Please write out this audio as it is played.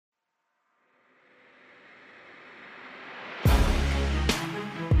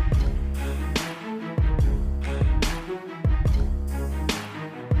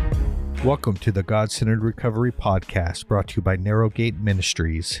Welcome to the God-Centered Recovery Podcast, brought to you by Narrowgate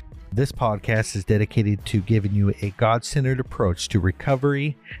Ministries. This podcast is dedicated to giving you a God-centered approach to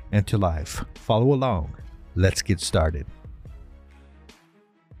recovery and to life. Follow along. Let's get started.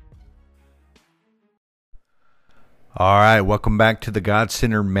 All right, welcome back to the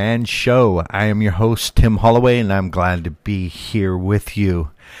God-Centered Man Show. I am your host, Tim Holloway, and I'm glad to be here with you.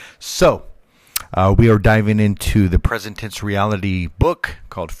 So, we are diving into the Present Tense Reality book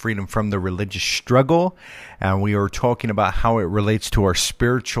called Freedom from the Religious Struggle, and we are talking about how it relates to our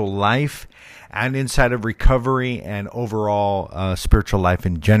spiritual life and inside of recovery and overall spiritual life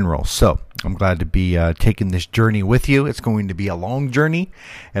in general. So I'm glad to be taking this journey with you. It's going to be a long journey,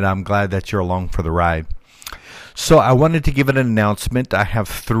 and I'm glad that you're along for the ride. So I wanted to give an announcement. I have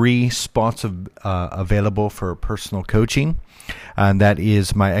 3 spots available for personal coaching. And that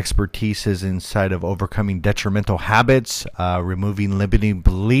is my expertise is inside of overcoming detrimental habits, removing limiting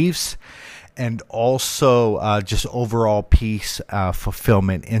beliefs, and also just overall peace,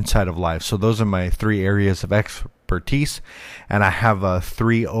 fulfillment inside of life. So those are my 3 areas of expertise. And I have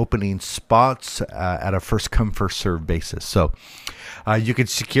 3 opening spots at a first come, first serve basis. So you can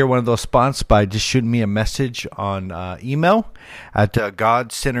secure one of those spots by just shooting me a message on email at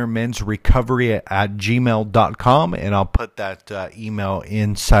godcentermensrecovery@gmail.com, and I'll put that email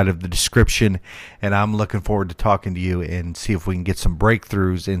inside of the description. And I'm looking forward to talking to you and see if we can get some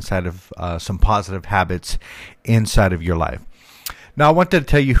breakthroughs inside of some positive habits inside of your life. Now, I wanted to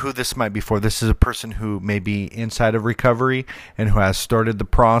tell you who this might be for. This is a person who may be inside of recovery and who has started the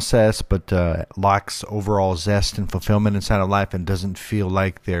process but lacks overall zest and fulfillment inside of life and doesn't feel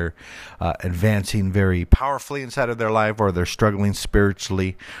like they're advancing very powerfully inside of their life, or they're struggling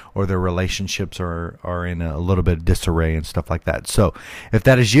spiritually, or their relationships are in a little bit of disarray and stuff like that. So if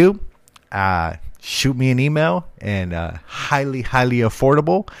that is you, shoot me an email, and highly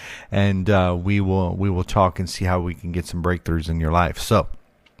affordable, and we will talk and see how we can get some breakthroughs in your life. So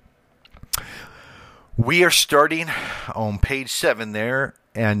we are starting on page 7 there,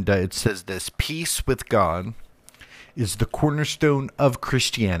 and it says this: peace with God is the cornerstone of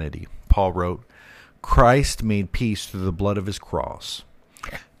Christianity. Paul wrote, Christ made peace through the blood of his cross.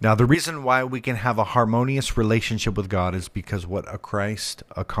 Now, the reason why we can have a harmonious relationship with God is because what Christ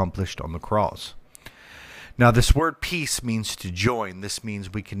accomplished on the cross. Now, this word peace means to join. This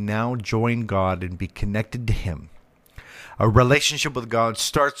means we can now join God and be connected to him. A relationship with God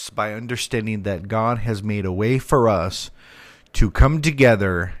starts by understanding that God has made a way for us to come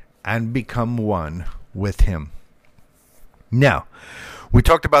together and become one with him. Now, we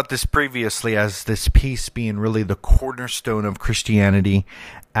talked about this previously as this peace being really the cornerstone of Christianity,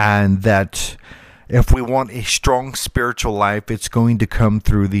 and that if we want a strong spiritual life, it's going to come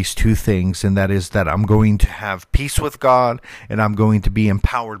through these 2 things, and that is that I'm going to have peace with God and I'm going to be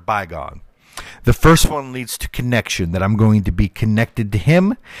empowered by God. The first one leads to connection, that I'm going to be connected to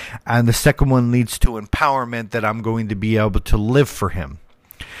him, and the second one leads to empowerment, that I'm going to be able to live for him.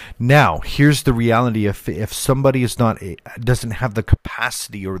 Now, here's the reality: if somebody doesn't have the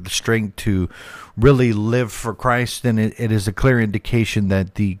capacity or the strength to really live for Christ, then it is a clear indication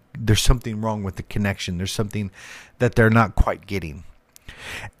that there's something wrong with the connection. There's something that they're not quite getting.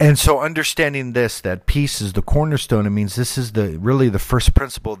 And so, understanding this, that peace is the cornerstone, it means this is really the first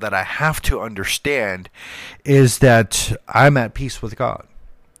principle that I have to understand, is that I'm at peace with God.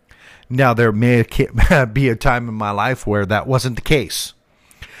 Now, there may be a time in my life where that wasn't the case.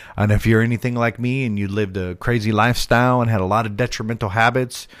 And if you're anything like me and you lived a crazy lifestyle and had a lot of detrimental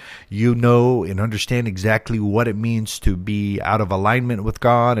habits, you know and understand exactly what it means to be out of alignment with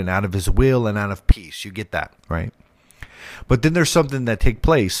God and out of his will and out of peace. You get that, right? But then there's something that take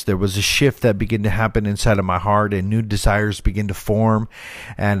place. There was a shift that began to happen inside of my heart, and new desires begin to form,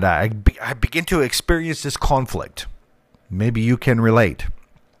 and I begin to experience this conflict. Maybe you can relate.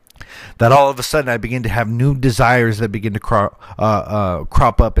 That all of a sudden I begin to have new desires that begin to crop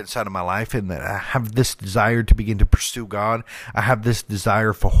up inside of my life, and that I have this desire to begin to pursue God. I have this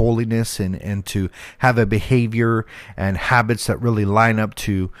desire for holiness and to have a behavior and habits that really line up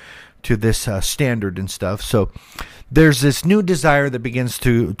to this standard and stuff. So there's this new desire that begins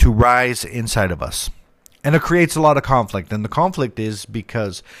to rise inside of us. And it creates a lot of conflict. And the conflict is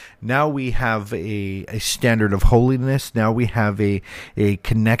because now we have a standard of holiness. Now we have a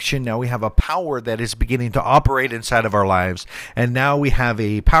connection. Now we have a power that is beginning to operate inside of our lives. And now we have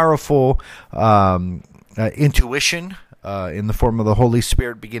a powerful intuition in the form of the Holy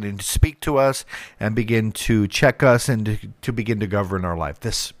Spirit beginning to speak to us and begin to check us and to begin to govern our life.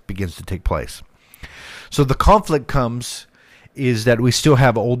 This begins to take place. So the conflict is that we still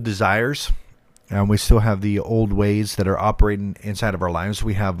have old desires. and we still have the old ways that are operating inside of our lives.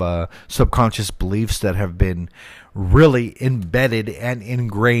 We have subconscious beliefs that have been really embedded and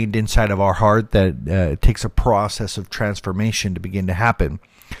ingrained inside of our heart that it takes a process of transformation to begin to happen.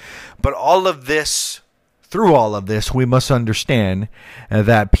 But through all of this, we must understand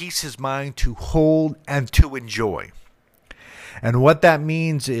that peace is mine to hold and to enjoy. And what that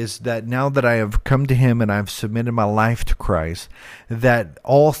means is that now that I have come to him and I've submitted my life to Christ, that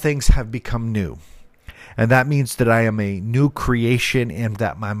all things have become new. And that means that I am a new creation and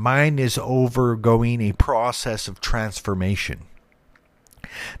that my mind is overgoing a process of transformation.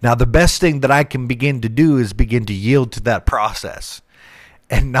 Now, the best thing that I can begin to do is begin to yield to that process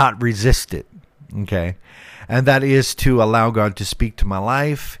and not resist it. Okay? And that is to allow God to speak to my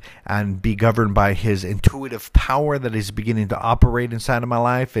life and be governed by his intuitive power that is beginning to operate inside of my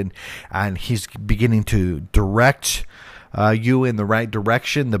life. And he's beginning to direct you in the right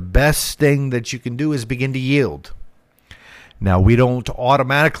direction. The best thing that you can do is begin to yield. Now, we don't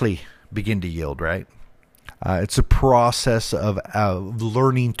automatically begin to yield, right? It's a process of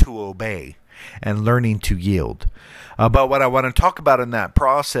learning to obey and learning to yield. But what I want to talk about in that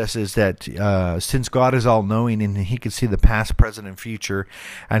process is that since God is all-knowing and he can see the past, present, and future,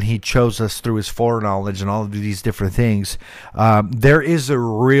 and he chose us through his foreknowledge and all of these different things, there is a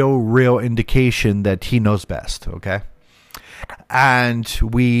real indication that he knows best, okay? And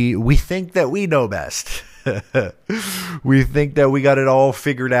we think that we know best. We think that we got it all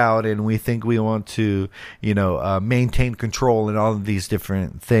figured out, and we think we want to, maintain control and all of these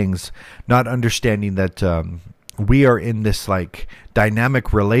different things, not understanding that we are in this like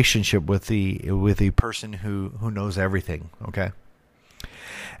dynamic relationship with the person who knows everything. Okay.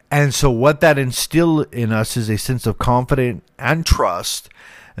 And so what that instills in us is a sense of confidence and trust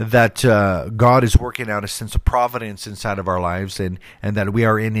that God is working out a sense of providence inside of our lives, and that we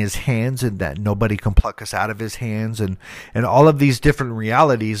are in his hands, and that nobody can pluck us out of his hands, and all of these different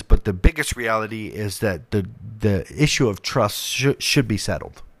realities. But the biggest reality is that the issue of trust should be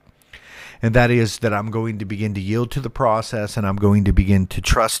settled. And that is that I'm going to begin to yield to the process, and I'm going to begin to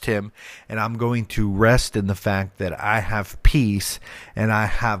trust him, and I'm going to rest in the fact that I have peace and I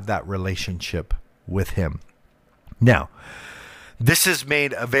have that relationship with him. Now, this is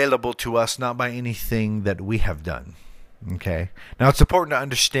made available to us not by anything that we have done. Okay. Now, it's important to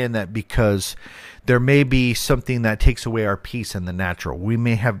understand that because there may be something that takes away our peace in the natural. We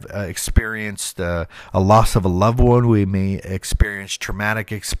may have experienced a loss of a loved one. We may experience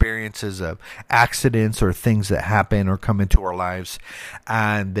traumatic experiences of accidents or things that happen or come into our lives,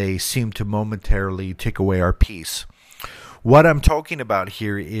 and they seem to momentarily take away our peace. What I'm talking about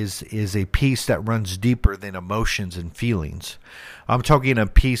here is a peace that runs deeper than emotions and feelings. I'm talking a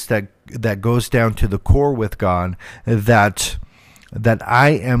peace that goes down to the core with God, that I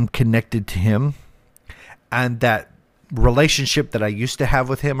am connected to him, and that relationship that I used to have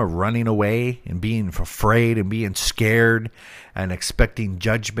with him of running away and being afraid and being scared and expecting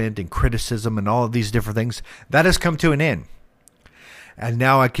judgment and criticism and all of these different things, that has come to an end. And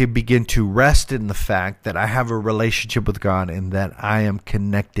now I can begin to rest in the fact that I have a relationship with God and that I am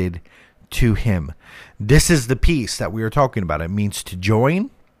connected to him. This is the peace that we are talking about. It means to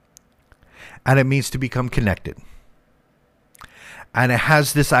join, and it means to become connected. And it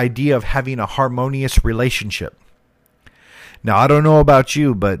has this idea of having a harmonious relationship. Now, I don't know about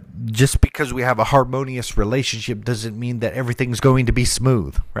you, but just because we have a harmonious relationship doesn't mean that everything's going to be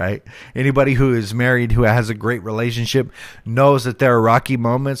smooth, right? Anybody who is married who has a great relationship knows that there are rocky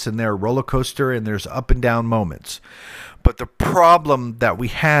moments and there are roller coaster and there's up and down moments. But the problem that we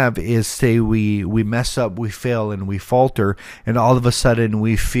have is, say we mess up, we fail, and we falter, and all of a sudden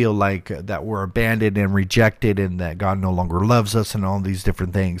we feel like that we're abandoned and rejected and that God no longer loves us and all these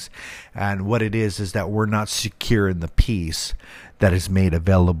different things. And what it is that we're not secure in the peace that is made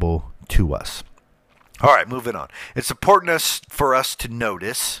available to us. All right, moving on. It's important for us to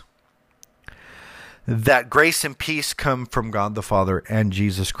notice that grace and peace come from God the Father, and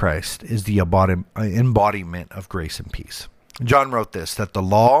Jesus Christ is the embodiment of grace and peace. John wrote this, that the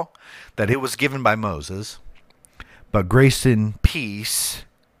law, that it was given by Moses, but grace and peace,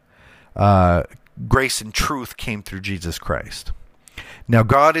 grace and truth came through Jesus Christ. Now,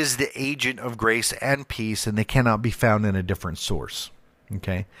 God is the agent of grace and peace, and they cannot be found in a different source.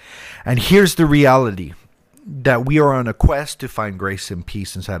 Okay? And here's the reality, that we are on a quest to find grace and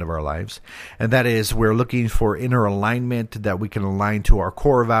peace inside of our lives. And that is, we're looking for inner alignment, that we can align to our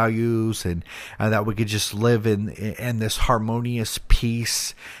core values, and that we could just live in this harmonious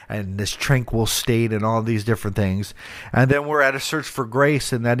peace and this tranquil state and all these different things. And then we're at a search for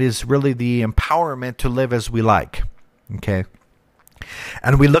grace, and that is really the empowerment to live as we like. Okay?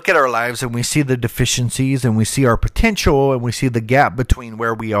 And we look at our lives and we see the deficiencies and we see our potential and we see the gap between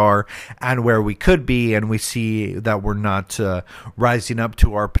where we are and where we could be. And we see that we're not rising up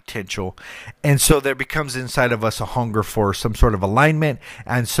to our potential. And so there becomes inside of us a hunger for some sort of alignment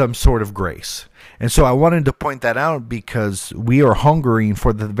and some sort of grace. And so I wanted to point that out because we are hungering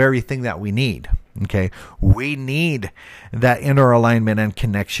for the very thing that we need. Okay, we need that inner alignment and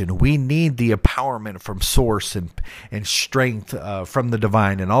connection. We need the empowerment from source and strength from the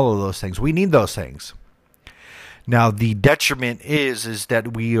divine and all of those things. We need those things. Now, the detriment is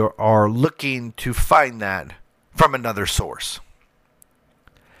that we are looking to find that from another source.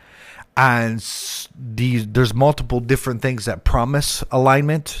 And there's multiple different things that promise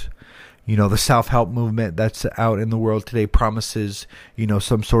alignment. You know, the self-help movement that's out in the world today promises, you know,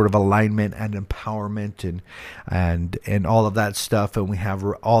 some sort of alignment and empowerment and all of that stuff. And we have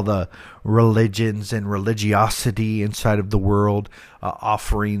all the religions and religiosity inside of the world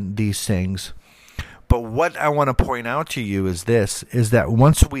offering these things. But what I want to point out to you is this, is that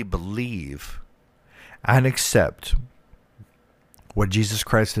once we believe and accept what Jesus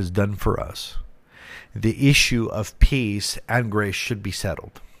Christ has done for us, the issue of peace and grace should be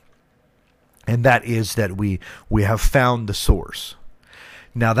settled. And that is that we have found the source.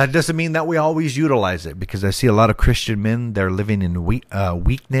 Now, that doesn't mean that we always utilize it, because I see a lot of Christian men, they're living in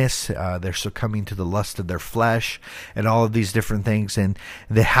weakness. They're succumbing to the lust of their flesh and all of these different things. And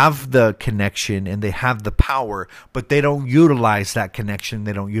they have the connection and they have the power, but they don't utilize that connection.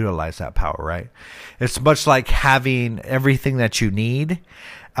 They don't utilize that power, right? It's much like having everything that you need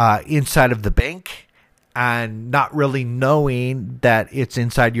inside of the bank, and not really knowing that it's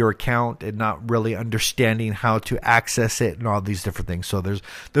inside your account and not really understanding how to access it and all these different things. So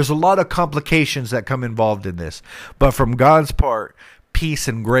there's a lot of complications that come involved in this. But from God's part, peace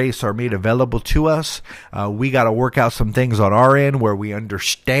and grace are made available to us. We got to work out some things on our end where we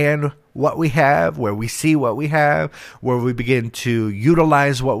understand what we have, where we see what we have, where we begin to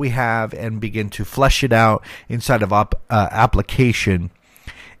utilize what we have and begin to flesh it out inside of application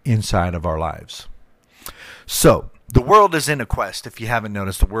inside of our lives. So, the world is in a quest. If you haven't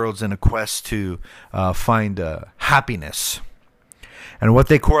noticed, the world's in a quest to find happiness. And what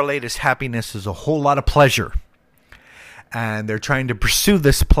they correlate as happiness is a whole lot of pleasure. And they're trying to pursue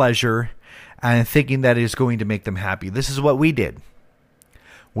this pleasure and thinking that it is going to make them happy. This is what we did.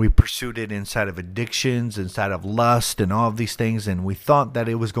 We pursued it inside of addictions, inside of lust and all of these things, and we thought that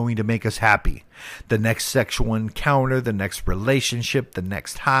it was going to make us happy. The next sexual encounter, the next relationship, the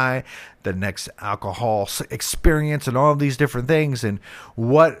next high, the next alcohol experience, and all of these different things. And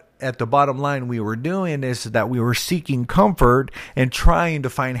what at the bottom line we were doing is that we were seeking comfort and trying to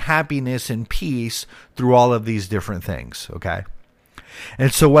find happiness and peace through all of these different things, okay?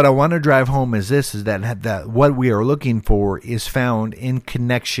 And so what I want to drive home is this, is that what we are looking for is found in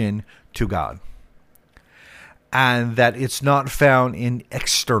connection to God. And that it's not found in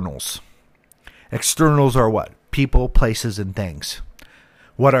externals. Externals are what? People, places, and things.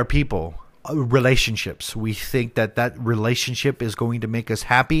 What are people? Relationships. We think that relationship is going to make us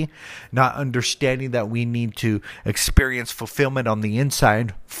happy, not understanding that we need to experience fulfillment on the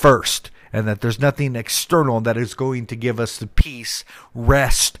inside first. And that there's nothing external that is going to give us the peace,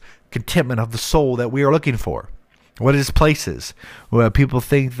 rest, contentment of the soul that we are looking for. What is places? Well, people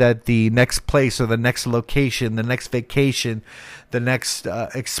think that the next place or the next location, the next vacation, the next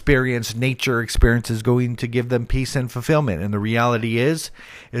nature experience is going to give them peace and fulfillment. And the reality is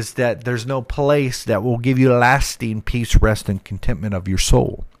that there's no place that will give you lasting peace, rest, and contentment of your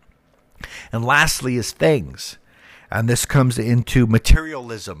soul. And lastly is things. And this comes into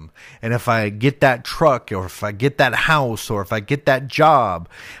materialism. And if I get that truck, or if I get that house, or if I get that job,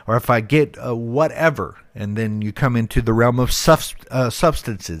 or if I get whatever, and then you come into the realm of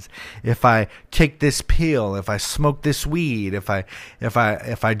substances. If I take this pill, if I smoke this weed, if I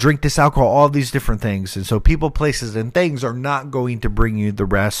drink this alcohol, all these different things. And so people, places, and things are not going to bring you the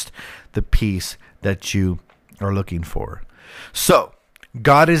rest, the peace that you are looking for. So,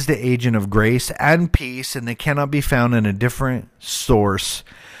 God is the agent of grace and peace, and they cannot be found in a different source.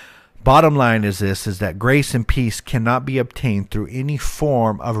 Bottom line is this, is that grace and peace cannot be obtained through any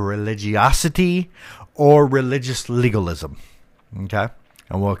form of religiosity or religious legalism. Okay?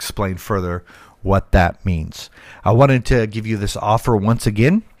 And we'll explain further what that means. I wanted to give you this offer once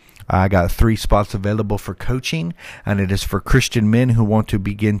again. I got 3 spots available for coaching, and it is for Christian men who want to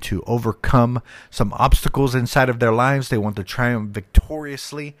begin to overcome some obstacles inside of their lives. They want to triumph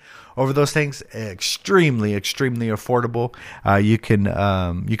victoriously over those things. Extremely, extremely affordable. You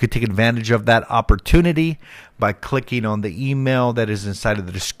could take advantage of that opportunity by clicking on the email that is inside of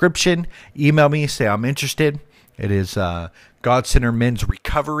the description. Email me, say I'm interested, It is God Center Men's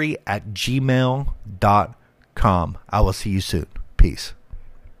Recovery at gmail.com. I will see you soon. Peace.